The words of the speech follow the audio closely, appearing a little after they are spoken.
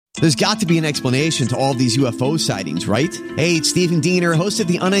There's got to be an explanation to all of these UFO sightings, right? Hey, it's Stephen Diener, host of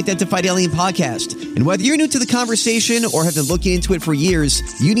the Unidentified Alien Podcast. And whether you're new to the conversation or have been looking into it for years,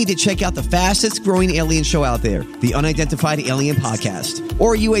 you need to check out the fastest growing alien show out there, the Unidentified Alien Podcast,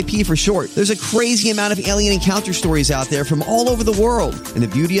 or UAP for short. There's a crazy amount of alien encounter stories out there from all over the world. And the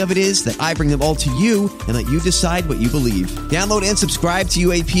beauty of it is that I bring them all to you and let you decide what you believe. Download and subscribe to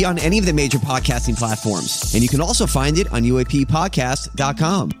UAP on any of the major podcasting platforms. And you can also find it on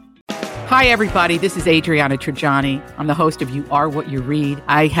UAPpodcast.com. Hi, everybody. This is Adriana Trajani. I'm the host of You Are What You Read.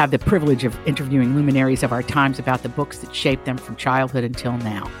 I have the privilege of interviewing luminaries of our times about the books that shaped them from childhood until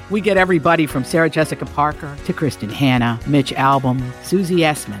now. We get everybody from Sarah Jessica Parker to Kristen Hanna, Mitch Albom, Susie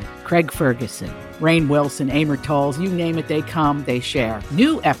Essman, Craig Ferguson, Rainn Wilson, Amor Tolls, you name it, they come, they share.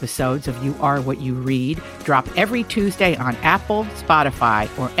 New episodes of You Are What You Read drop every Tuesday on Apple, Spotify,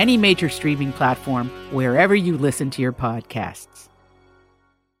 or any major streaming platform wherever you listen to your podcasts.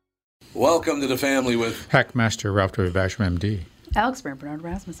 Welcome to the family with Hackmaster Ralph W. Basham, MD. Alex Bernard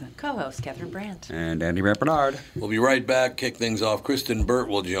Rasmussen. Co-host Catherine Brandt. And Andy Bernard. We'll be right back, kick things off. Kristen Burt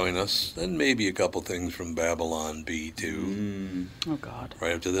will join us, and maybe a couple things from Babylon Bee, too. Oh, God.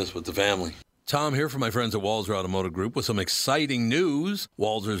 Right after this with the family. Tom here from my friends at Walzer Automotive Group with some exciting news.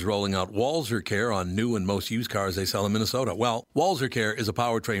 Walzer's rolling out Walzer Care on new and most used cars they sell in Minnesota. Well, Walzer Care is a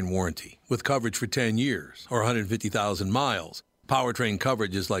powertrain warranty with coverage for 10 years or 150,000 miles. Powertrain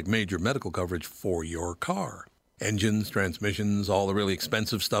coverage is like major medical coverage for your car. Engines, transmissions, all the really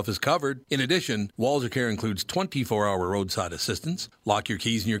expensive stuff is covered. In addition, Walzer Care includes 24-hour roadside assistance. Lock your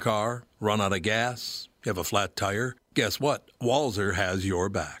keys in your car, run out of gas, you have a flat tire. Guess what? Walzer has your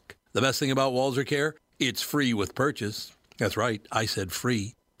back. The best thing about Walzer Care? It's free with purchase. That's right, I said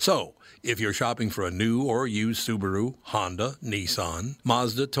free. So, if you're shopping for a new or used Subaru, Honda, Nissan,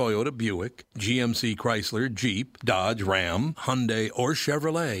 Mazda, Toyota, Buick, GMC, Chrysler, Jeep, Dodge, Ram, Hyundai, or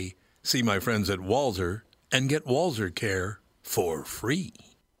Chevrolet, see my friends at Walzer and get Walzer Care for free.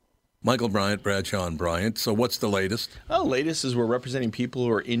 Michael Bryant, Bradshaw and Bryant. So what's the latest? Well, the latest is we're representing people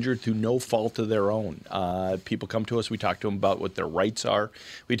who are injured through no fault of their own. People come to us. We talk to them about what their rights are.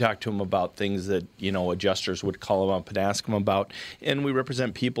 We talk to them about things that, adjusters would call them up and ask them about. And we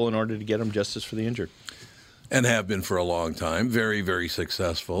represent people in order to get them justice for the injured. And have been for a long time. Very, very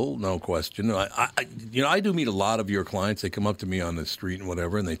successful, no question. I do meet a lot of your clients. They come up to me on the street and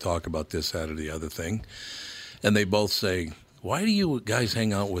whatever, and they talk about this, that, or the other thing. And they both say, why do you guys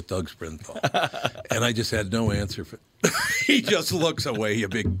hang out with Doug Sprinthal? And I just had no answer for He just looks away, you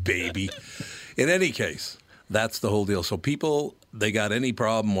big baby. In any case, that's the whole deal. So people, they got any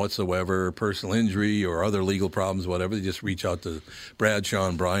problem whatsoever, personal injury or other legal problems, whatever, they just reach out to Bradshaw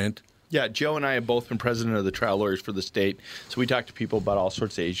and Bryant. Yeah, Joe and I have both been president of the trial lawyers for the state, so we talk to people about all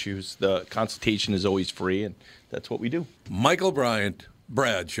sorts of issues. The consultation is always free, and that's what we do. Michael Bryant,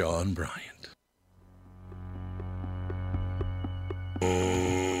 Bradshaw and Bryant.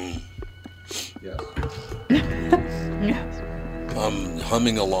 Yes. I'm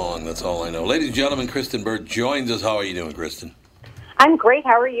humming along, that's all I know. Ladies and gentlemen, Kristen Burt joins us. How are you doing, Kristen? I'm great.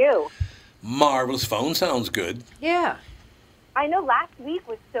 How are you? Marvelous. Phone sounds good. Yeah. I know last week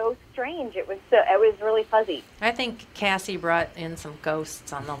was so strange. It was really fuzzy. I think Cassie brought in some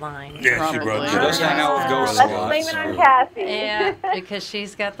ghosts on the line. Yeah, Probably. she brought She does hang out with ghosts a Let's lot. blame it on Cassie. Yeah, because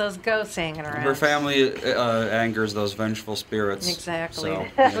she's got those ghosts hanging around. Her family angers those vengeful spirits. Exactly. So,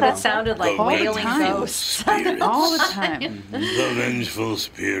 But it sounded like The wailing vengeful ghosts. spirits. All the time. The vengeful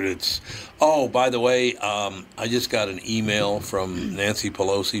spirits. Oh, by the way, I just got an email from Nancy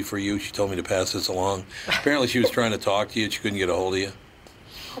Pelosi for you. She told me to pass this along. Apparently she was trying to talk to you. She couldn't get a hold of you.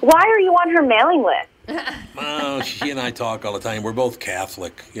 Why are you on her mailing list? Oh, she and I talk all the time. We're both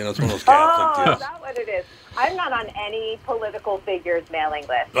Catholic. It's one of those Catholic Oh, deals. that's what it is. I'm not on any political figures mailing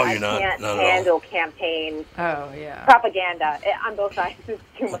list. Oh, you're not? I can't Not at all? handle campaign Oh, yeah. propaganda on both sides. It's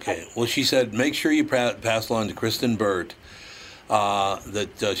too much. Okay. Well, she said, make sure you pass along to Kristen Burt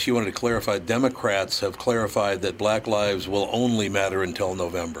that she wanted to clarify. Democrats have clarified that black lives will only matter until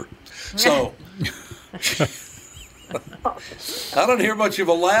November. So I don't hear much of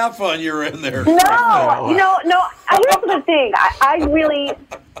a laugh on your end there. No. Here's the thing.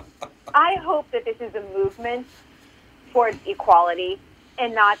 I hope that this is a movement towards equality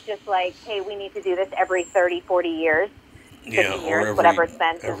and not just like, hey, we need to do this every 30, 40 years, 50 years, whatever it's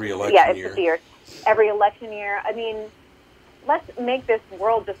been. Every election yeah, year. 50 years. Every election year. I mean, let's make this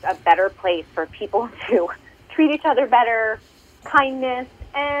world just a better place for people to treat each other better, kindness,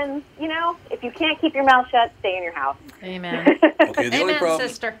 and, if you can't keep your mouth shut, stay in your house. Amen. Okay, the only Amen, problem,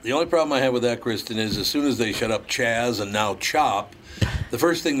 sister. The only problem I have with that, Kristen, is as soon as they shut up Chaz and now Chop, the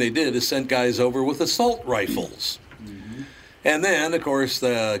first thing they did is sent guys over with assault rifles. And then, of course,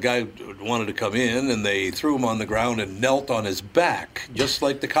 the guy wanted to come in, and they threw him on the ground and knelt on his back, just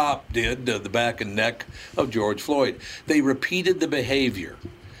like the cop did the back and neck of George Floyd. They repeated the behavior.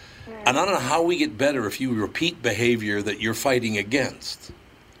 And I don't know how we get better if you repeat behavior that you're fighting against.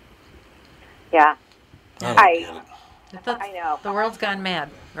 Yeah. I I know. The world's gone mad,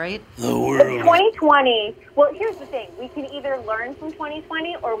 right? The world. 2020, well, here's the thing. We can either learn from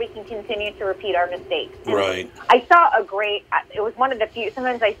 2020 or we can continue to repeat our mistakes. And Right. I saw it was one of the few,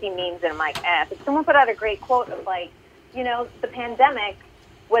 sometimes I see memes and I'm like, but someone put out a great quote of like, the pandemic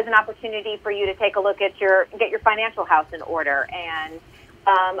was an opportunity for you to take a look at get your financial house in order. And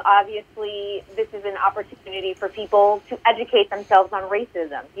obviously, this is an opportunity for people to educate themselves on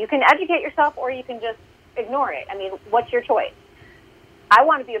racism. You can educate yourself or you can just ignore it. I mean, what's your choice? I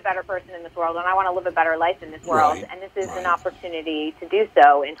want to be a better person in this world, and I want to live a better life in this world, Right. and this is an opportunity to do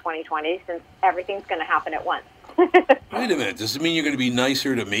so in 2020 since everything's going to happen at once. Wait a minute. Does it mean you're going to be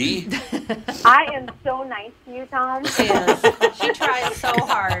nicer to me? I am so nice to you, Tom. She is. She tries so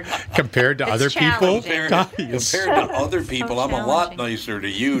hard. Compared to It's other people? challenging. Compared to other people, I'm a lot nicer to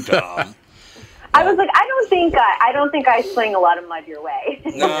you, Tom. I was like, I don't think I sling a lot of mud your way.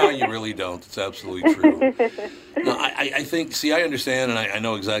 No, you really don't. It's absolutely true. No, I think, I understand, and I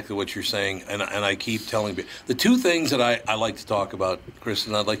know exactly what you're saying, and I keep telling people. The two things that I like to talk about,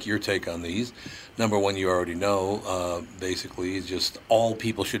 Kristen, I'd like your take on these. Number one, you already know, basically, is just all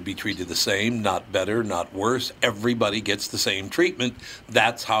people should be treated the same, not better, not worse. Everybody gets the same treatment.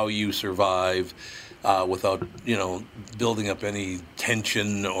 That's how you survive without, building up any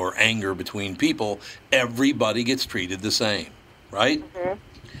tension or anger between people. Everybody gets treated the same, right? Mm-hmm.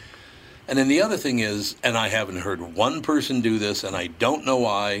 And then the other thing is, and I haven't heard one person do this, and I don't know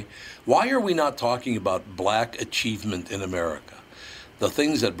why are we not talking about black achievement in America? The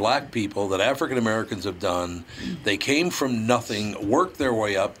things that black people, that African Americans have done, they came from nothing, worked their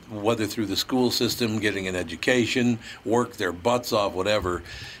way up, whether through the school system, getting an education, worked their butts off, whatever,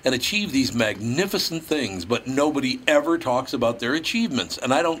 and achieved these magnificent things, but nobody ever talks about their achievements,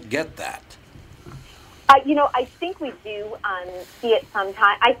 and I don't get that. I think we do see it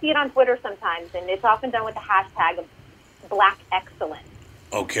sometimes. I see it on Twitter sometimes, and it's often done with the hashtag of Black Excellence.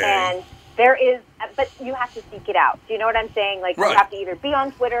 Okay. And there is, but you have to seek it out. Do you know what I'm saying? Like, Right. You have to either be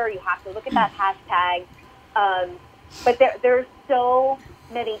on Twitter, or you have to look at that hashtag. But there's so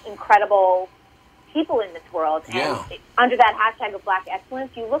many incredible people in this world. And Yeah. under that hashtag of Black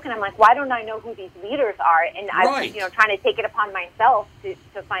Excellence, you look and I'm like, why don't I know who these leaders are? And Right. I'm, trying to take it upon myself to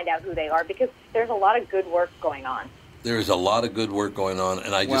find out who they are, because there's a lot of good work going on. There's a lot of good work going on,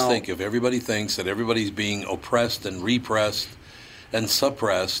 and I just think if everybody thinks that everybody's being oppressed and repressed and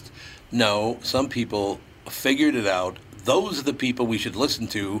suppressed, no, some people figured it out. Those are the people we should listen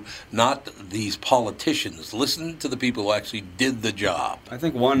to, not these politicians. Listen to the people who actually did the job. I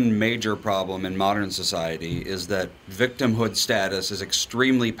think one major problem in modern society is that victimhood status is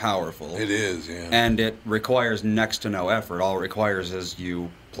extremely powerful. It is, yeah. And it requires next to no effort. All it requires is you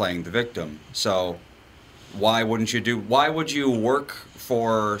playing the victim. So why would you work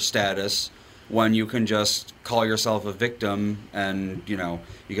for status when you can just call yourself a victim and,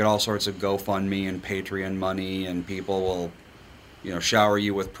 you get all sorts of GoFundMe and Patreon money, and people will, shower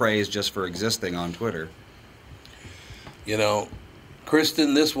you with praise just for existing on Twitter.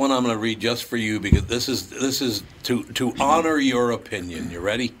 Kristen, this one I'm going to read just for you because this is to honor your opinion. You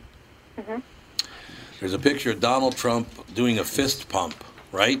ready? Mm-hmm. There's a picture of Donald Trump doing a fist pump,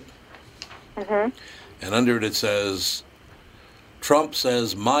 right? Mm-hmm. And under it says, Trump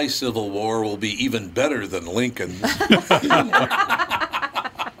says my Civil War will be even better than Lincoln's.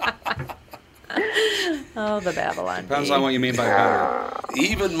 Oh, the Babylon Depends Bee. on what you mean by better.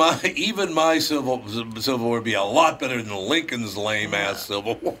 Even my Civil War would be a lot better than Lincoln's lame ass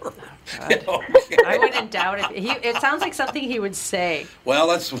Civil War. I wouldn't doubt it. It sounds like something he would say. Well,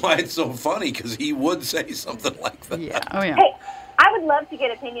 that's why it's so funny, because he would say something like that. Yeah. Oh, yeah. Hey, I would love to get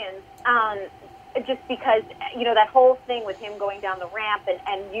opinions, just because, that whole thing with him going down the ramp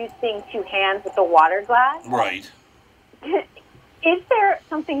and using two hands with the water glass. Right. Is there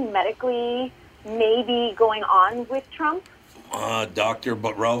something medically maybe going on with Trump? Dr.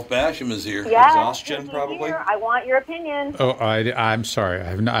 Ralph Basham is here. Yeah, Exhaustion, he's probably? here. I want your opinion. Oh, I'm sorry.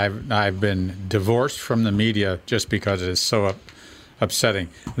 I've been divorced from the media just because it is so upsetting.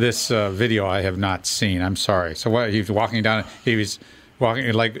 This video I have not seen. I'm sorry. So what? He was walking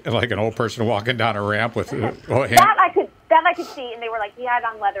like an old person walking down a ramp with That I could see, and they were like, he had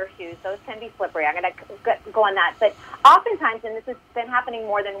on leather shoes. Those can be slippery. I'm going to go on that. But oftentimes, and this has been happening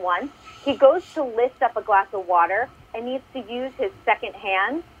more than once, he goes to lift up a glass of water and needs to use his second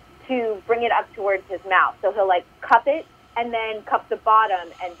hand to bring it up towards his mouth. So he'll, cup it and then cup the bottom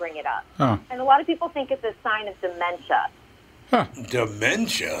and bring it up. Oh. And a lot of people think it's a sign of dementia.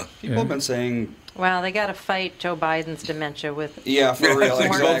 Dementia? People have been saying... Well, they got to fight Joe Biden's dementia with... Yeah, for real,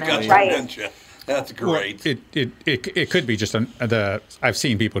 exactly. Right. Dementia. That's great. Well, it could be just I've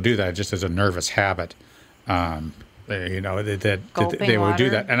seen people do that just as a nervous habit. That they would do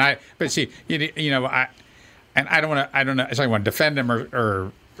that, and but see, I don't want to defend him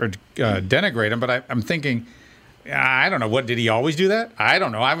or denigrate him, but I'm thinking, I don't know, did he always do that? I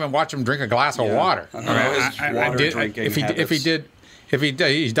don't know. I haven't watched him drink a glass of water. If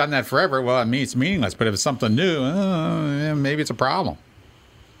he's done that forever, well, I mean, it's meaningless. But if it's something new, maybe it's a problem.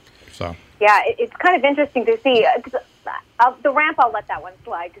 So. Yeah, it's kind of interesting to see. The ramp, I'll let that one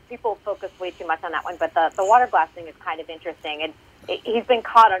slide because people focus way too much on that one. But the water glass thing is kind of interesting. And he's been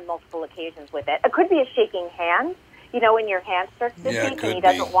caught on multiple occasions with it. It could be a shaking hand. When your hand starts to shake and he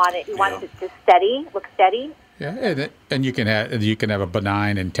doesn't want it. He wants it to look steady. Yeah, and you can have a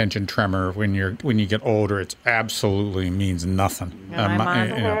benign intention tremor when you get older. It absolutely means nothing. My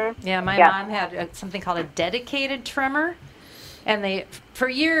mom had something called a dedicated tremor. And they, for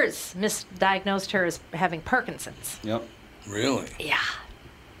years, misdiagnosed her as having Parkinson's. Yep. Really? Yeah.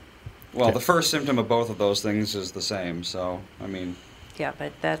 Well, the first symptom of both of those things is the same. So, I mean. Yeah,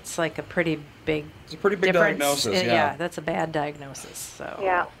 but that's like a pretty big. It's a pretty big diagnosis. Yeah, that's a bad diagnosis. So.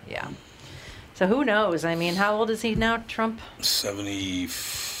 Yeah. Yeah. So who knows? I mean, how old is he now, Trump?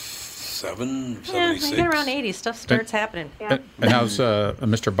 77, 76. Yeah, you get around 80, stuff starts happening. Yeah. And how's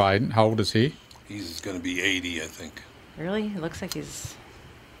Mr. Biden? How old is he? He's going to be 80, I think. Really? It looks like he's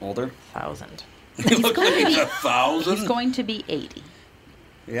older. 1,000. He's 1,000. He's going to be 80.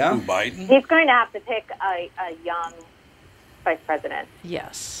 Yeah. Who, Biden? He's going to have to pick a young vice president.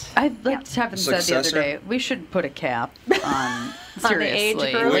 Yes. I like to have him said the other day, we should put a cap on seriously. age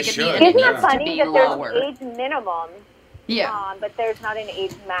group. Like Isn't Isn't needs it to funny be that lower. there's an age minimum, Yeah. but there's not an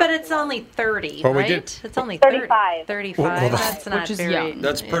age maximum? But it's only 30, Well, we right? did- It's only 35. 35. Well, That's not Which is very... young.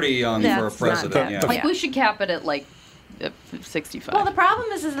 That's pretty young for a That's not president. bad. Yeah. Like we should cap it at like 65. Well, the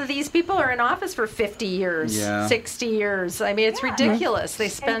problem is that these people are in office for 50 years, Yeah. 60 years. I mean, it's ridiculous. They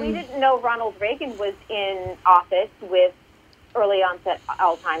And we spend... didn't know Ronald Reagan was in office with early onset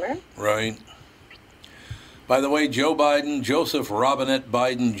Alzheimer's. Right. By the way, Joe Biden, Joseph Robinette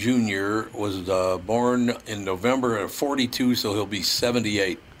Biden Jr., was born in November of 42, so he'll be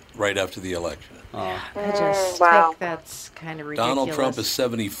 78 right after the election. I just wow. think that's kind of ridiculous. Donald Trump is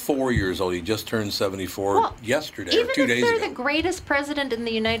 74 years old. He just turned 74 yesterday or 2 days Even if ago. they're the greatest president in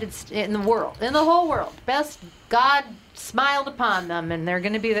the in the world, in the whole world, best God smiled upon them, and they're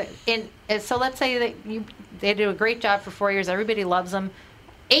going to be so let's say that they do a great job for 4 years. Everybody loves them.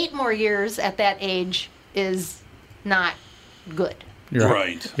 8 more years at that age is not good. You're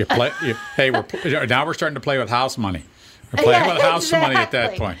right. Now we're starting to play with house money. We're playing with house money at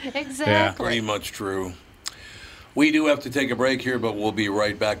that point. Exactly. Pretty much true. We do have to take a break here, but we'll be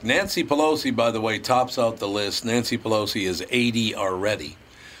right back. Nancy Pelosi, by the way, tops out the list. Nancy Pelosi is 80 already.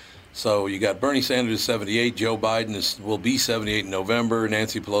 So you got Bernie Sanders 78, Joe Biden will be 78 in November.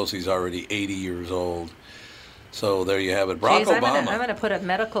 Nancy Pelosi's already 80 years old. So there you have it. Barack Obama. I'm going to put a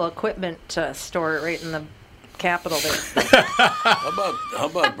medical equipment store right in the Capitol there. How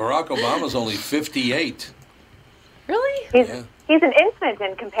about Barack Obama's only 58? Really? He's an infant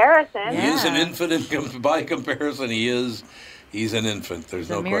in comparison. He is an infant. By comparison, he's an infant. There's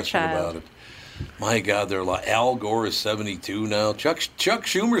no question about it. My God, they're like Al Gore is 72 now. Chuck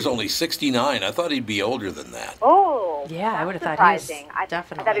Schumer's only 69. I thought he'd be older than that. Oh, yeah, I would have thought surprising. he was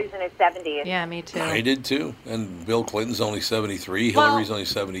definitely. I thought he was in his 70s. Yeah, me too. I did too. And Bill Clinton's only 73. Hillary's only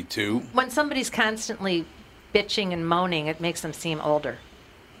 72. When somebody's constantly bitching and moaning, it makes them seem older.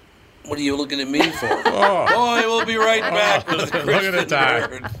 What are you looking at me for? Boy, we'll be right back with the Christian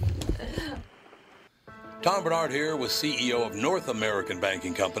Nerd. Tom Bernard here with CEO of North American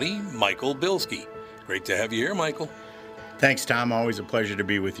Banking Company, Michael Bilski. Great to have you here, Michael. Thanks, Tom. Always a pleasure to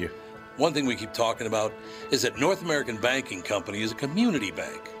be with you. One thing we keep talking about is that North American Banking Company is a community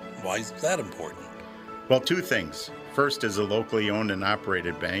bank. Why is that important? Well, 2 things. First, as a locally owned and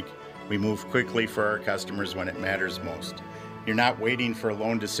operated bank, we move quickly for our customers when it matters most. You're not waiting for a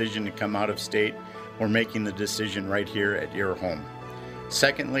loan decision to come out of state. We're making the decision right here at your home.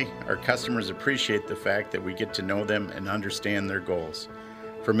 Secondly, our customers appreciate the fact that we get to know them and understand their goals.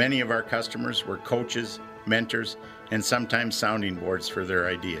 For many of our customers, we're coaches, mentors, and sometimes sounding boards for their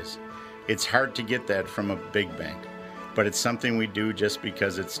ideas. It's hard to get that from a big bank, but it's something we do just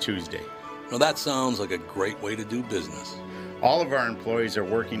because it's Tuesday. Well, that sounds like a great way to do business. All of our employees are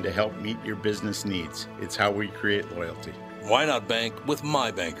working to help meet your business needs. It's how we create loyalty. Why not bank with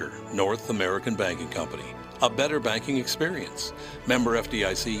my banker, North American Banking Company? a better banking experience. Member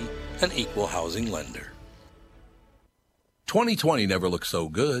FDIC, an equal housing lender. 2020 never looked so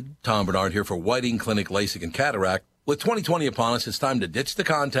good. Tom Bernard here for Whiting Clinic LASIK and Cataract. With 2020 upon us, it's time to ditch the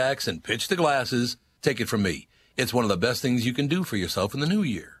contacts and pitch the glasses. Take it from me. It's one of the best things you can do for yourself in the new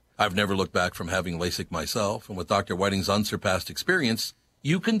year. I've never looked back from having LASIK myself, and with Dr. Whiting's unsurpassed experience,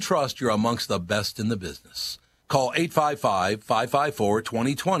 you can trust you're amongst the best in the business. Call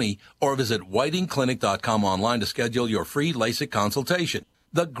 855-554-2020 or visit whitingclinic.com online to schedule your free LASIK consultation.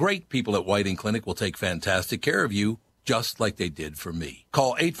 The great people at Whiting Clinic will take fantastic care of you, just like they did for me.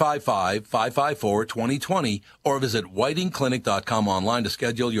 Call 855-554-2020 or visit whitingclinic.com online to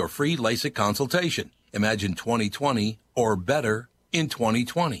schedule your free LASIK consultation. Imagine 2020 or better in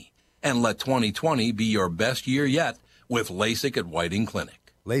 2020. And let 2020 be your best year yet with LASIK at Whiting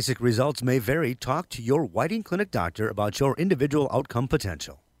Clinic. LASIK results may vary. Talk to your Whiting Clinic doctor about your individual outcome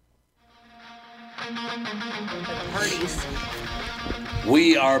potential. Parties.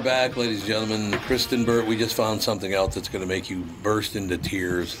 We are back, ladies and gentlemen. Kristen Burt, we just found something else that's going to make you burst into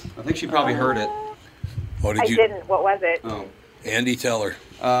tears. I think she probably heard it. What did I didn't. What was it? Oh. Andy, tell her.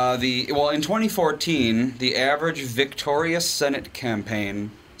 In 2014, the average victorious Senate campaign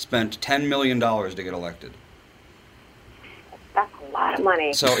spent $10 million to get elected. That's a lot of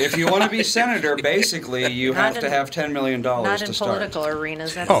money. So if you want to be senator, basically you have to have $10 million to start. Not in political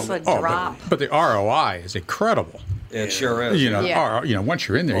arenas. That's a drop. But the ROI is incredible. It sure is. Once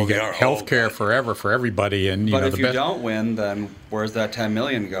you're in there, you get health care forever for everybody. And but if you don't win, then where's that $10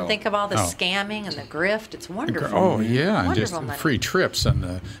 million go? Think of all the scamming and the grift. It's wonderful. Oh, yeah. And just money. Free trips and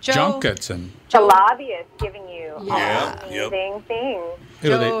the junkets. And the lobbyists giving you amazing things.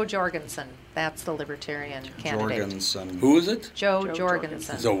 Joe Jorgensen. That's the Libertarian candidate. Jorgensen. Who is it? Joe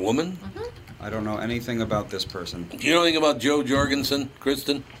Jorgensen. Is it a woman? Mm-hmm. I don't know anything about this person. Do you know anything about Joe Jorgensen,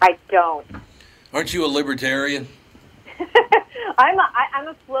 Kristen? I don't. Aren't you a libertarian? I'm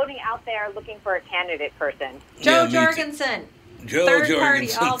a floating out there looking for a candidate person. Joe Jorgensen. Third party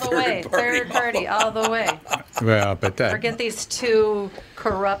all the way. Third party all the way. Well, but forget these two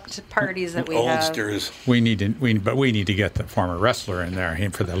corrupt parties that we Oldsters. have. We need to get the former wrestler in there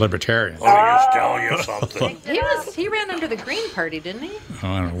for the Libertarian. Let me just tell you something. He ran under the Green Party, didn't he?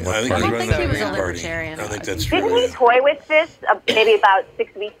 I don't know what I don't think he was a Libertarian. I think that's true. Didn't we toy with this maybe about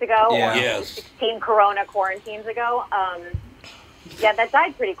 6 weeks ago? Yeah. Or Yes. 16 Corona quarantines ago? Yeah, that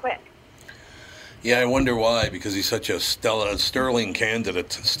died pretty quick. Yeah, I wonder why. Because he's such a sterling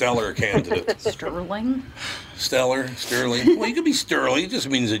candidate. Stellar candidate. Sterling? Sterling. Well, you could be sterling. It just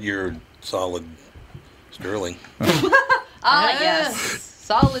means that you're solid sterling. Yes.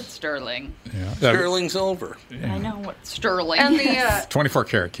 Solid sterling. Yeah. Sterling silver. I know what sterling And is. the 24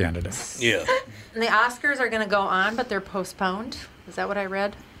 karat candidate. Yeah. and the Oscars are going to go on, but they're postponed. Is that what I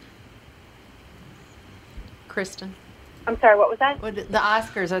read? Kristen? I'm sorry, what was that? The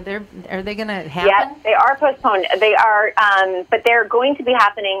Oscars, are they going to happen? Yes, they are postponed. They are, but they're going to be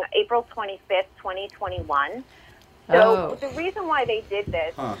happening April 25th, 2021. So the reason why they did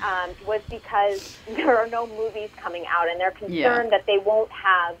this was because there are no movies coming out, and they're concerned that they won't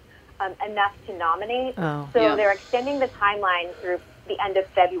have enough to nominate. They're extending the timeline through the end of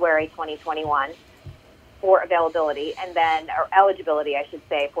February 2021 for availability, and then, or eligibility, I should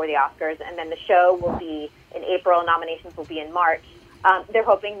say, for the Oscars. And then the show will be in April. Nominations will be in March. They're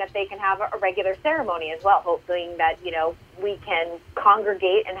hoping that they can have a regular ceremony as well, hoping that, we can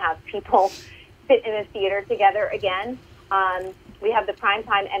congregate and have people sit in a theater together again. We have the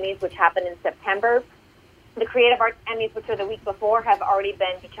Primetime Emmys, which happen in September. The Creative Arts Emmys, which are the week before, have already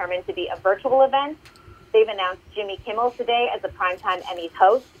been determined to be a virtual event. They've announced Jimmy Kimmel today as the Primetime Emmys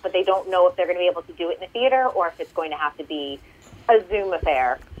host, but they don't know if they're going to be able to do it in a theater or if it's going to have to be a Zoom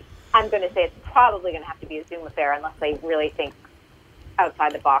affair. I'm going to say it's probably going to have to be a Zoom affair unless they really think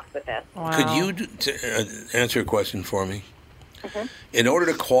outside the box with this. Wow. Could you answer a question for me? Mm-hmm. In order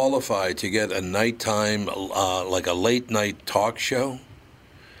to qualify to get a nighttime, like a late night talk show,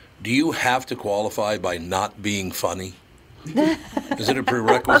 do you have to qualify by not being funny? Is it a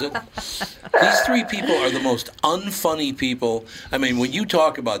prerequisite? These three people are the most unfunny people. I mean, when you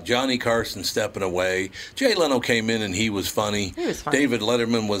talk about Johnny Carson stepping away, Jay Leno came in and he was funny. He was funny. David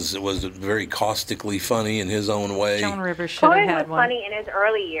Letterman was very caustically funny in his own way. Joan Rivers should have Conan had was one. funny in his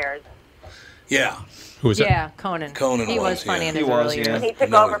early years. Yeah. Who was Yeah, Conan. Conan He was funny in his early years. He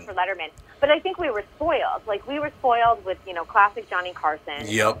took over for Letterman. But I think we were spoiled. Like, we were spoiled with, classic Johnny Carson.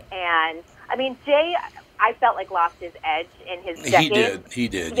 Yep. And, I mean, Jay, I felt like lost his edge in his decade. He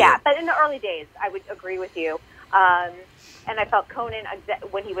did. Yeah, but in the early days, I would agree with you. And I felt Conan,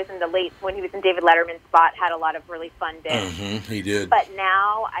 when he was in David Letterman's spot, had a lot of really fun bits. Mm-hmm, he did. But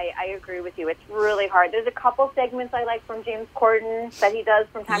now, I agree with you. It's really hard. There's a couple segments I like from James Corden that he does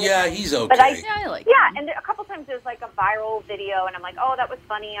from time to time. Yeah, he's okay. But I like him. and a couple times there's like a viral video, and I'm like, oh, that was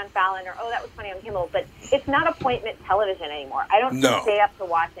funny on Fallon, or oh, that was funny on Kimmel. But it's not appointment television anymore. I don't stay up to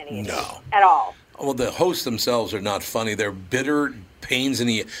watch any of it at all. Well, the hosts themselves are not funny. They're bitter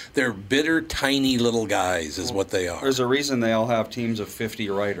they're bitter, tiny little guys is what they are. There's a reason they all have teams of 50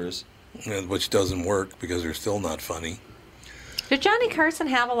 writers. Which doesn't work because they're still not funny. Did Johnny Carson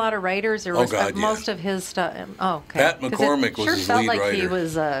have a lot of writers, or was most of his stuff? Oh, okay. Pat McCormick was his lead writer. Sure felt like he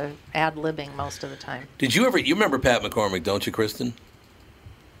was ad-libbing most of the time. You remember Pat McCormick, don't you, Kristen?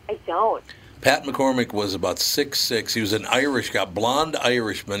 I don't. Pat McCormick was about 6'6". He was an Irish guy, blonde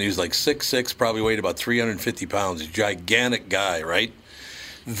Irishman. He was like 6'6", probably weighed about 350 pounds. A gigantic guy, right?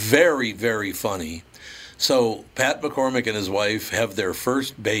 Very, very funny. So Pat McCormick and his wife have their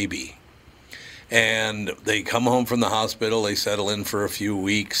first baby. And they come home from the hospital. They settle in for a few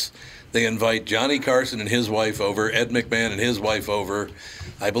weeks. They invite Johnny Carson and his wife over, Ed McMahon and his wife over.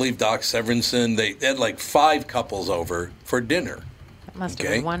 I believe Doc Severinsen. They had like 5 couples over for dinner. That must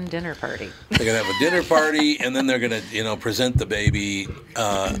have been one dinner party. They're going to have a dinner party, and then they're going to, present the baby,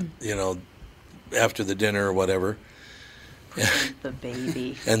 after the dinner or whatever. The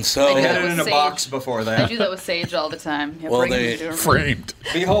baby. And so they had it in a box before that. I do that with Sage all the time. Yeah, well, they framed.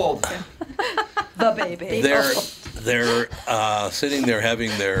 Behold, the baby. They're sitting there having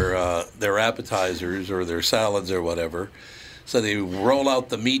their appetizers or their salads or whatever. So they roll out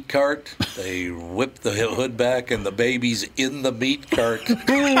the meat cart, they whip the hood back, and the baby's in the meat cart.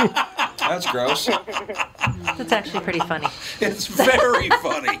 That's gross. That's actually pretty funny. It's very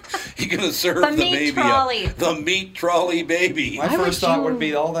funny. You're going to serve the baby trolley. The meat trolley baby. My first thought would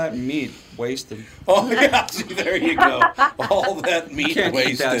be all that meat wasted. Oh, yeah. See, there you go. All that meat can't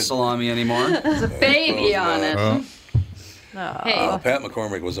wasted. Eat that salami anymore. There's a baby on it. Pat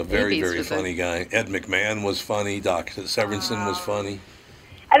McCormick was a very, very funny guy. Ed McMahon was funny. Doc Severinsen was funny.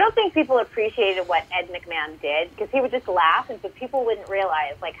 I don't think people appreciated what Ed McMahon did because he would just laugh, and so people wouldn't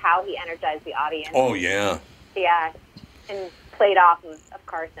realize how he energized the audience. Oh yeah. Yeah, and played off of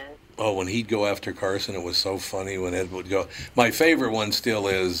Carson. Oh, when he'd go after Carson, it was so funny when Ed would go. My favorite one still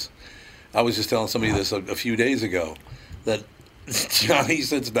is, I was just telling somebody this a few days ago, that Johnny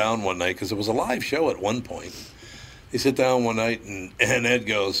sits down one night because it was a live show at one point. They sit down one night, and Ed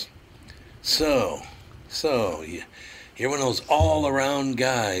goes, So, you're one of those all-around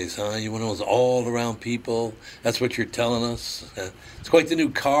guys, huh? You're one of those all-around people? That's what you're telling us? It's quite the new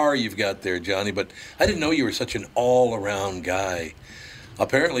car you've got there, Johnny, but I didn't know you were such an all-around guy.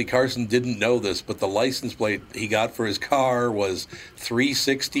 Apparently, Carson didn't know this, but the license plate he got for his car was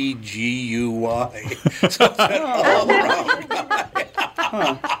 360 GUY. So it's an all-around guy.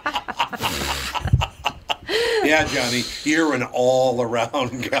 Yeah, Johnny, you're an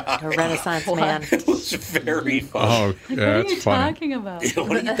all-around guy. A Renaissance man. It was very funny. Oh, yeah, what are you that's funny. talking about?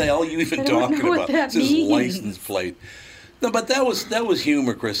 What the hell are you even talking about? It's his license plate. No, but that was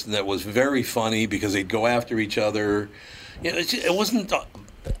humor, Kristen. That was very funny because they'd go after each other. It wasn't.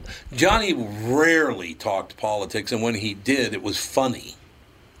 Johnny rarely talked politics, and when he did, it was funny.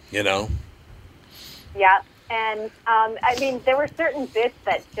 Yeah, and there were certain bits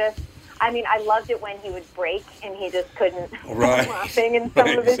that just. I loved it when he would break and he just couldn't stop laughing in some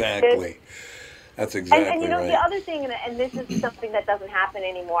of his bits. That's exactly right. And the other thing, and this is something that doesn't happen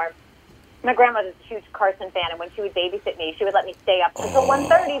anymore, my grandmother's a huge Carson fan, and when she would babysit me, she would let me stay up until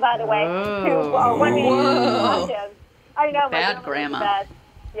 1:30, by the way, to watch him. I know, Bad grandma. The best.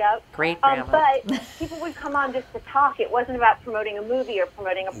 Yep. Great grandma. But people would come on just to talk. It wasn't about promoting a movie or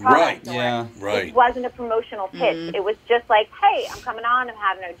promoting a product. Right. It wasn't a promotional pitch. Mm-hmm. It was just like, hey, I'm coming on, I'm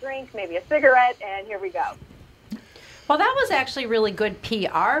having a drink, maybe a cigarette, and here we go. Well, that was actually really good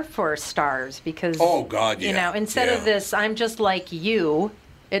PR for stars because, oh, God, yeah. Instead of this, I'm just like you,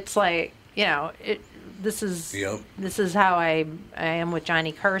 it's like, this is how I am with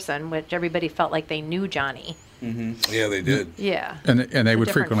Johnny Carson, which everybody felt like they knew Johnny. Mm-hmm. Yeah, they did. Yeah. And they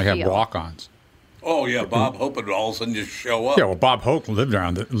would frequently have walk-ons. Oh, yeah, Bob Hope would all of a sudden just show up. Yeah, well, Bob Hope lived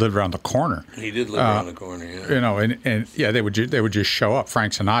around the corner. He did live around the corner, yeah. And they would just show up.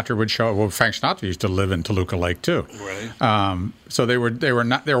 Frank Sinatra would show up. Well, Frank Sinatra used to live in Toluca Lake too. Right. So they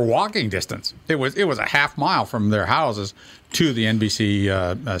were walking distance. It was a half mile from their houses to the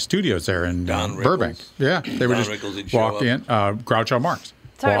NBC studios there in Burbank. Yeah, they would just walk in. Groucho Marx.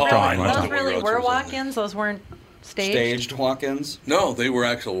 So those really were walk-ins? Those weren't Staged walk-ins? No, they were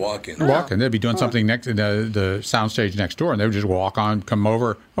actual walk-ins. Walk-in. They'd be doing something next to the sound stage next door, and they would just walk on, come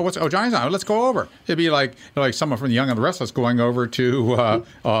over. Johnny's on. Let's go over. It'd be like someone from The Young and the Restless going over to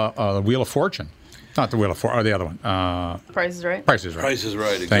Wheel of Fortune. Not the Wheel of Fortune, or the other one. Price is Right. Price is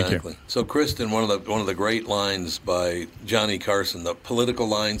Right, exactly. Thank you. So, Kristen, one of the great lines by Johnny Carson, the political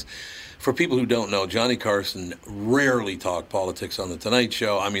lines. For people who don't know, Johnny Carson rarely talked politics on The Tonight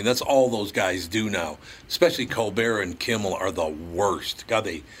Show. I mean, that's all those guys do now. Especially Colbert and Kimmel are the worst. God,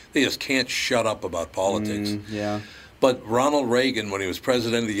 they just can't shut up about politics. Yeah. But Ronald Reagan, when he was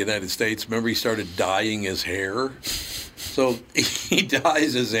president of the United States, remember he started dyeing his hair? So he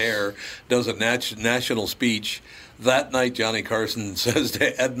dyes his hair, does a national speech. That night, Johnny Carson says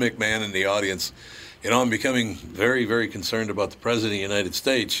to Ed McMahon in the audience, I'm becoming very, very concerned about the President of the United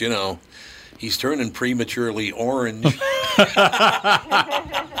States. He's turning prematurely orange.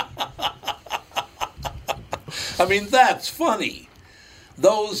 I mean, that's funny.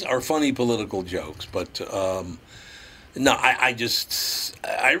 Those are funny political jokes. But, no, I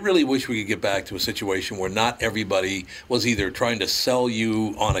really wish we could get back to a situation where not everybody was either trying to sell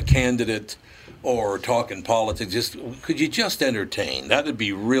you on a candidate or talking politics. Could you just entertain? That would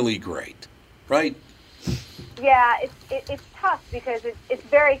be really great, right? Yeah, it's tough because it's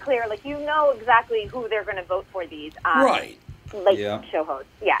very clear. Like, exactly who they're going to vote for these right. show hosts.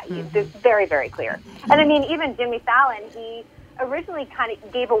 Yeah, it's very, very clear. And I mean, even Jimmy Fallon, he originally kind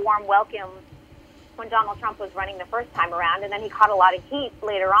of gave a warm welcome when Donald Trump was running the first time around, and then he caught a lot of heat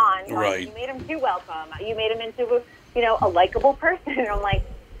later on. Right. You made him too welcome. You made him into a likable person. And I'm like,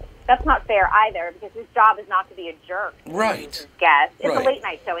 that's not fair either, because his job is not to be a jerk. Right. His guest. It's right. a late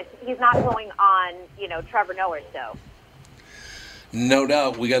night show. He's not going on, Trevor Noah's show. No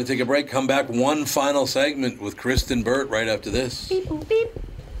doubt. We got to take a break. Come back. One final segment with Kristen Burt right after this. Beep, boop, beep.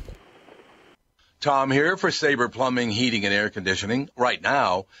 Tom here for Sabre Plumbing, Heating, and Air Conditioning. Right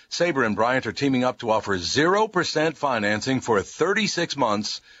now, Sabre and Bryant are teaming up to offer 0% financing for 36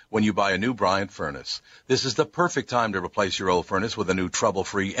 months when you buy a new Bryant furnace. This is the perfect time to replace your old furnace with a new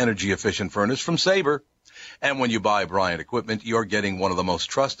trouble-free, energy-efficient furnace from Sabre. And when you buy Bryant equipment, you're getting one of the most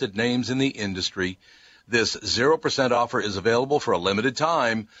trusted names in the industry. This 0% offer is available for a limited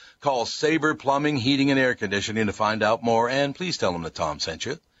time. Call Sabre Plumbing, Heating, and Air Conditioning to find out more, and please tell them that Tom sent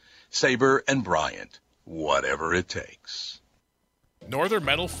you. Sabre and Bryant, whatever it takes. Northern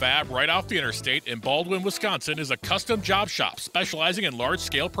Metal Fab, right off the interstate in Baldwin, Wisconsin, is a custom job shop specializing in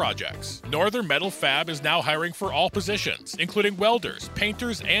large-scale projects. Northern Metal Fab is now hiring for all positions, including welders,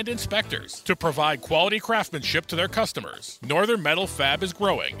 painters, and inspectors, to provide quality craftsmanship to their customers. Northern Metal Fab is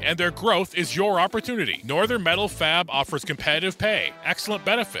growing, and their growth is your opportunity. Northern Metal Fab offers competitive pay, excellent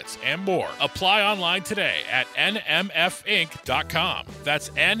benefits, and more. Apply online today at nmfinc.com.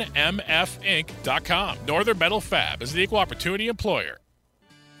 That's nmfinc.com. Northern Metal Fab is the equal opportunity employer.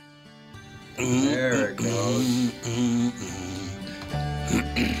 There it goes.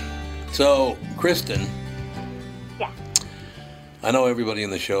 So, Kristen. Yeah. I know everybody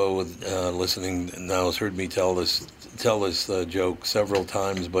in the show listening now has heard me tell this joke several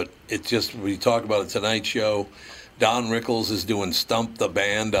times, but it's just, we talk about it Tonight Show. Don Rickles is doing Stump the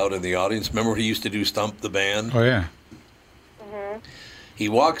Band out in the audience. Remember he used to do Stump the Band? Oh, yeah. Mm-hmm. He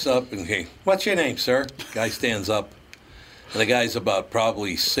walks up and, hey, what's your name, sir? Guy stands up. And the guy's about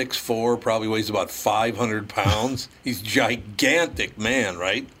probably 6'4", probably weighs about 500 pounds. He's gigantic man,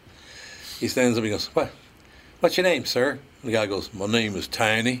 right? He stands up and he goes, what's your name, sir? And the guy goes, my name is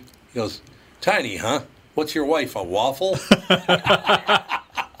Tiny. He goes, Tiny, huh? What's your wife, a waffle?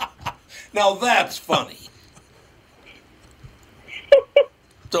 Now that's funny.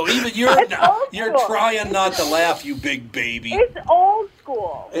 So even you're trying not to laugh, you big baby. It's old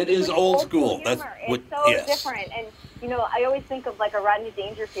school. It is old school. That's what, it's so yes. different. And I always think of like a Rodney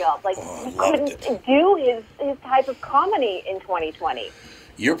Dangerfield. Like he couldn't do his type of comedy in 2020.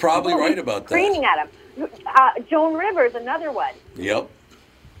 You're probably right about that. Screaming at him. Joan Rivers, another one. Yep.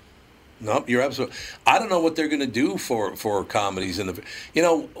 Nope, you're absolutely. I don't know what they're going to do for comedies in the.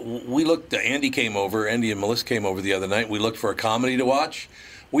 We looked. Andy and Melissa came over the other night. We looked for a comedy to watch.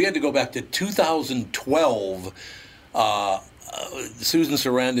 We had to go back to 2012. Susan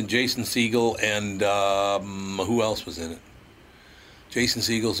Sarandon, Jason Segel, and who else was in it? Jason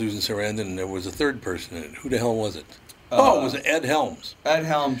Segel, Susan Sarandon, and there was a third person in it. Who the hell was it? It was Ed Helms. Ed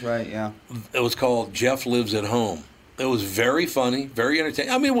Helms, right, yeah. It was called Jeff Lives at Home. It was very funny, very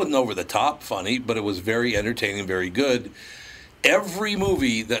entertaining. I mean, it wasn't over the top funny, but it was very entertaining, very good. Every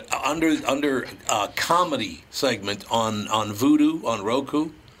movie that under comedy segment on Vudu, on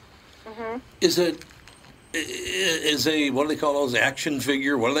Roku, is a what do they call those, action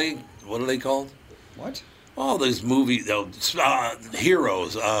figure? What are they called? What? All these movies,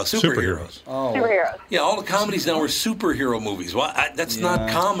 heroes, superheroes. Oh. Superheroes. Yeah, all the comedies now are superhero movies. Well, that's not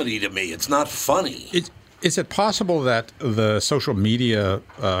comedy to me. It's not funny. Is it possible that the social media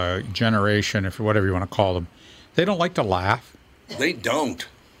generation, if whatever you want to call them, they don't like to laugh? They don't.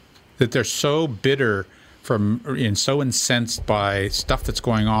 That they're so bitter and so incensed by stuff that's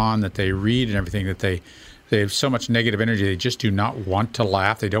going on that they read and everything that they have so much negative energy. They just do not want to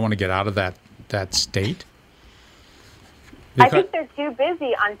laugh. They don't want to get out of that state. I think they're too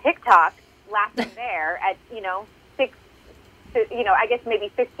busy on TikTok laughing there at, I guess maybe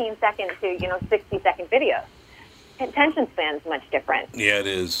 15 second to, 60-second videos. Attention span's much different. Yeah, it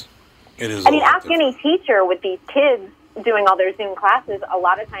is. It is. I mean, ask any teacher with these kids doing all their Zoom classes. A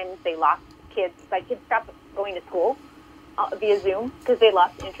lot of times they lost kids. Like, kids stopped going to school via Zoom because they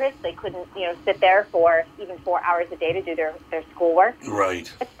lost interest. They couldn't, sit there for even 4 hours a day to do their schoolwork. Right.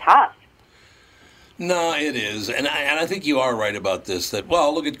 It's tough. No, it is, and I think you are right about this. That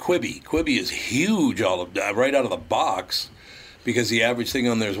look at Quibi. Quibi is huge, right out of the box, because the average thing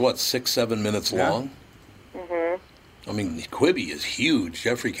on there is 6-7 minutes long. Mm-hmm. I mean, Quibi is huge.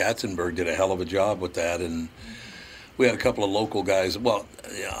 Jeffrey Katzenberg did a hell of a job with that, and we had a couple of local guys. Well,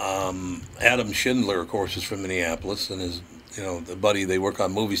 Adam Schindler, of course, is from Minneapolis, and his the buddy, they work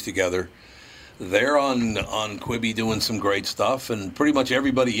on movies together. They're on Quibi doing some great stuff, and pretty much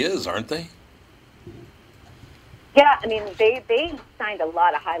everybody is, aren't they? Yeah, I mean, they signed a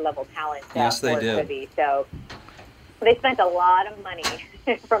lot of high-level talent for Quibi, so they spent a lot of money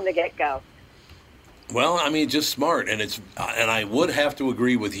from the get-go. Well, I mean, just smart, and I would have to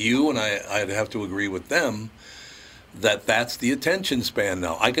agree with you, and I'd have to agree with them that's the attention span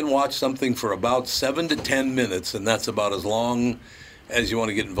now. I can watch something for about 7 to 10 minutes, and that's about as long as you want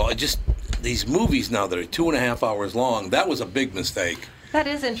to get involved. Just these movies now that are 2.5 hours long, that was a big mistake. That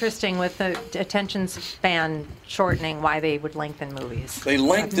is interesting with the attention span shortening, why they would lengthen movies. They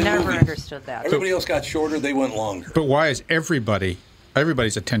lengthened I've never movies. understood that. Everybody else got shorter, they went longer. But why is everybody's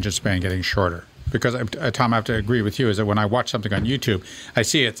attention span getting shorter? Because, Tom, I have to agree with you, is that when I watch something on YouTube, I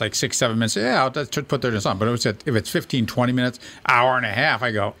see it's like 6-7 minutes. Yeah, I'll just put that on. But if it's 15, 20 minutes, hour and a half,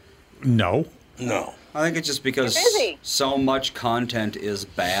 I go, no. No. I think it's just because so much content is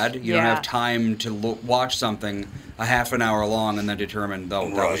bad. You don't have time to watch something a half an hour long and then determine,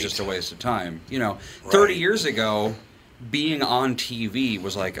 that was just a waste of time. 30 years ago, being on TV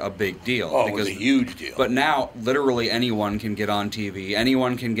was like a big deal. Oh, it was a huge deal. But now, literally anyone can get on TV.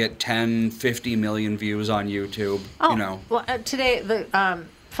 Anyone can get 10, 50 million views on YouTube. Well, today the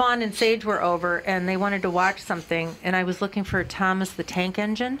Fawn and Sage were over, and they wanted to watch something, and I was looking for Thomas the Tank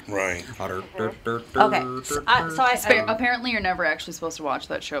Engine. Right. Okay. So I apparently you're never actually supposed to watch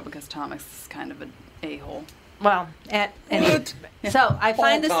that show because Thomas is kind of an a-hole. Well, so I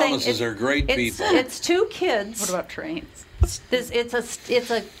find this thing. Thomases are great people. It's two kids. What about trains? It's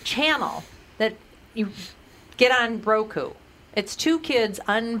a channel that you get on Roku. It's two kids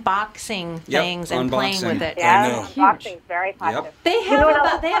unboxing things and playing with it. Yeah, unboxing is very popular. Yep. They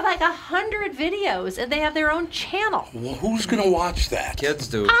have like 100 videos, and they have their own channel. Well, who's going to watch that? Kids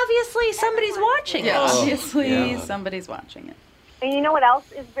do. Obviously, somebody's watching it. Obviously, somebody's watching it. And you know what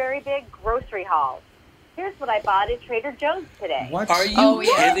else is very big? Grocery hauls. Here's what I bought at Trader Joe's today. What? Are you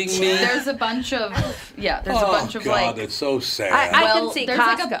kidding me? There's a bunch of God, that's so sad. I can see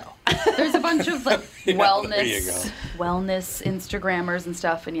Costco. There's a bunch of wellness Instagrammers and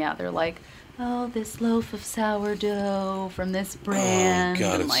stuff, and they're like, oh, this loaf of sourdough from this brand. Oh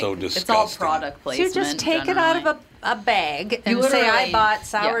God, and it's so disgusting. It's all product placement. So you just take it out of a bag and say, I bought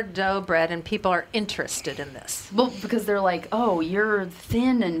sourdough bread, and people are interested in this. Well, because they're like, oh, you're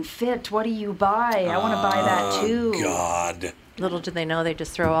thin and fit. What do you buy? I want to buy that too. God. Little do they know they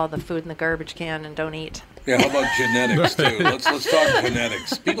just throw all the food in the garbage can and don't eat. Yeah, how about genetics too? Let's talk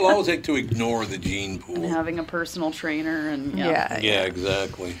genetics. People always like to ignore the gene pool. And having a personal trainer and yeah,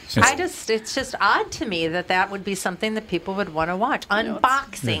 exactly. It's just odd to me that would be something that people would want to watch.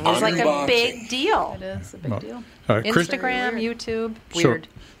 Unboxing is like a big deal. It is a big deal. Instagram, YouTube, weird.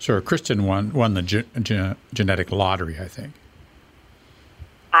 So Kristen won the genetic lottery, I think.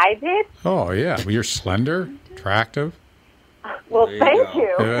 I did? Oh yeah, well, you're slender, attractive. Well, thank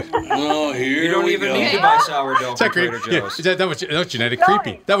you. Well, here you don't we even go. need to buy sourdough from Trader Joe's. That was genetic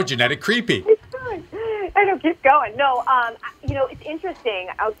creepy. That was genetic creepy. I don't keep going. No, it's interesting.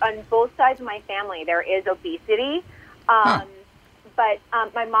 On both sides of my family, there is obesity. But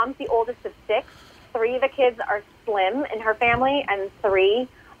my mom's the oldest of 6. 3 of the kids are slim in her family, and 3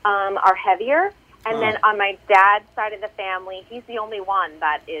 are heavier. And then on my dad's side of the family, he's the only one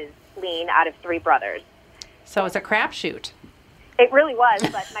that is lean out of 3 brothers. So it's a crapshoot. It really was,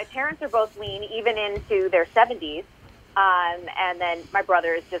 but my parents are both lean, even into their 70s. And then my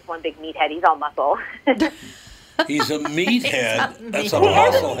brother is just one big meathead. He's all muscle. He's a meathead. That's a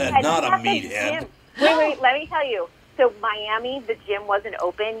musclehead, not a meathead. Wait, let me tell you. So Miami, the gym wasn't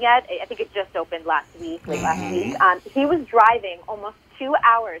open yet. I think it just opened last week, last week. He was driving almost 2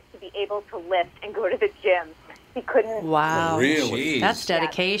 hours to be able to lift and go to the gym. He couldn't. Wow. Really? That's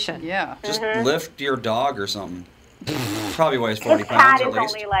dedication. Yeah. Just lift your dog or something. Probably weighs 40 His pounds cat at is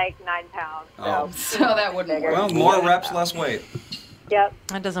least. only like 9 pounds. Oh. So that wouldn't work. Well, more reps, less weight. Yep.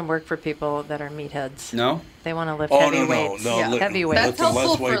 That doesn't work for people that are meatheads. No? They want to lift Oh, heavy no, weights. no. Heavy weights. That's Lifting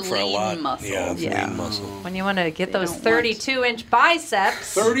helpful less weight for for a lean lot. muscle. Yeah, it's Yeah. lean muscle. When you want to get They those don't want- 32-inch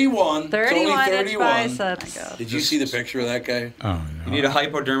biceps. 31. It's only 31-inch 31. biceps. Did you see the picture of that guy? Oh, no. You need a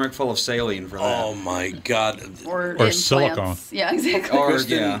hypodermic full of saline for that. Oh, my God. Or implants. silicone. Yeah, exactly. Or,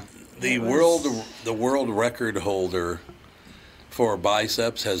 Kristen, yeah. the world record holder for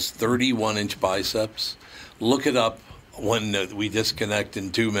biceps has 31-inch biceps. Look it up when we disconnect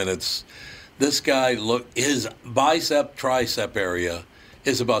in 2 minutes. This guy, his tricep area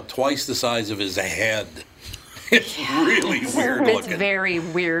is about twice the size of his head. It's really weird It's looking. very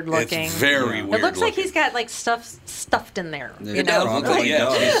weird looking. It's very weird. It looks like looking. he's got like stuff stuffed in there. Yeah, You know? probably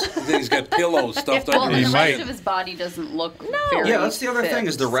does. He's got pillows stuffed Well, under and his the rest skin. of his body doesn't look No. very Yeah, that's the other fit, thing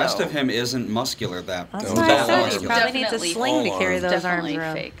is the rest so of him isn't muscular. That's Oh, why I that said he muscular. probably needs a Definitely. sling to Hold carry on. those definitely arms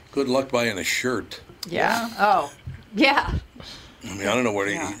around. fake. Good luck buying a shirt. Yeah. Oh. Yeah. I mean, I don't know where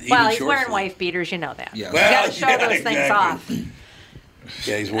Well, he's wearing wife beaters, you know that. Yeah. You got to show those things exactly. off.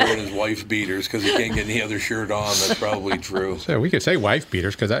 Yeah, he's wearing his wife's beaters because he can't get any other shirt on. That's probably true. So we could say wife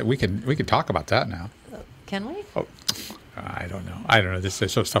beaters because we could talk about that now. Can we? Oh, I don't know. This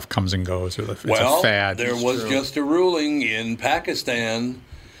sort of stuff comes and goes. It's Well, a fad. there was just a ruling in Pakistan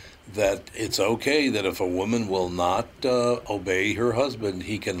that it's okay that if a woman will not obey her husband,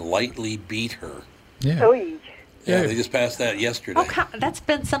 he can lightly beat her. Yeah. Yeah, they just passed that yesterday. Oh, that's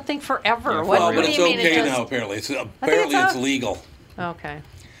been something forever. Well, What but do it's you mean okay it just... now. Apparently, it's it's legal. Okay.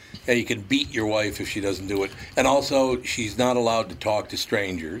 Yeah, you can beat your wife if she doesn't do it, and also she's not allowed to talk to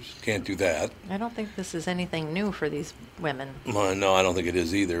strangers. Can't do that. I don't think this is anything new for these women. Well, no, I don't think it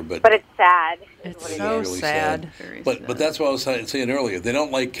is either. But it's sad. It's so sad. But that's what I was saying earlier. They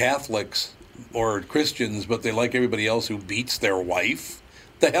don't like Catholics or Christians, but they like everybody else who beats their wife.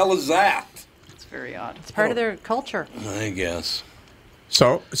 The hell is that? It's very odd. It's part of their culture. I guess.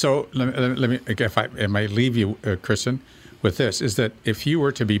 So let me if I might leave you, Kristen, with this is that if you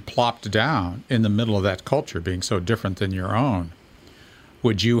were to be plopped down in the middle of that culture being so different than your own,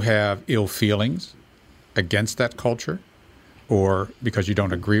 would you have ill feelings against that culture, or because you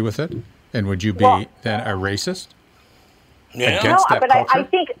don't agree with it, and would you be then a racist against that but culture? I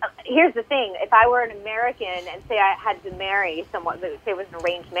think here's the thing: if I were an American and say I had to marry someone, say it was an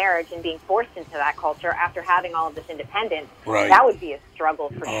arranged marriage, and being forced into that culture after having all of this independence, that would be a struggle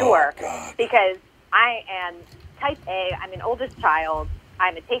for sure. God. Because I am type A. I'm an oldest child.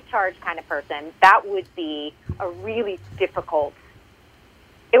 I'm a take charge kind of person. That would be a really difficult.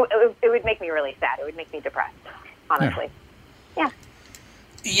 It would make me really sad. It would make me depressed, honestly. Yeah.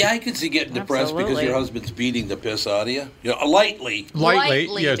 Yeah, I could see getting depressed because Absolutely. your husband's beating the piss out of you. You know, lightly.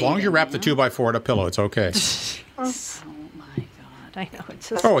 Lightly, yeah. As long as you wrap the 2x4 in a pillow, it's okay. Oh my God! I know it's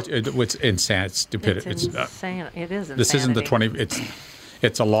just. Oh, it's insane. It's stupid. It's insane. It is insanity. This isn't the 20.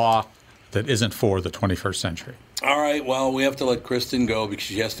 It's a law that isn't for the 21st century. All right, well, we have to let Kristen go because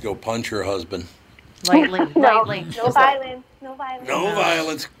she has to go punch her husband. Lightly. No violence. No violence. No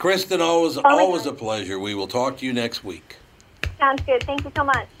violence. Kristen, always a pleasure. We will talk to you next week. Sounds good. Thank you so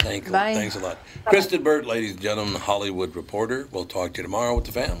much. Thanks a lot. Kristen Burt, ladies and gentlemen, Hollywood reporter. We'll talk to you tomorrow with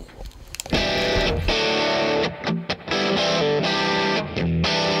the family.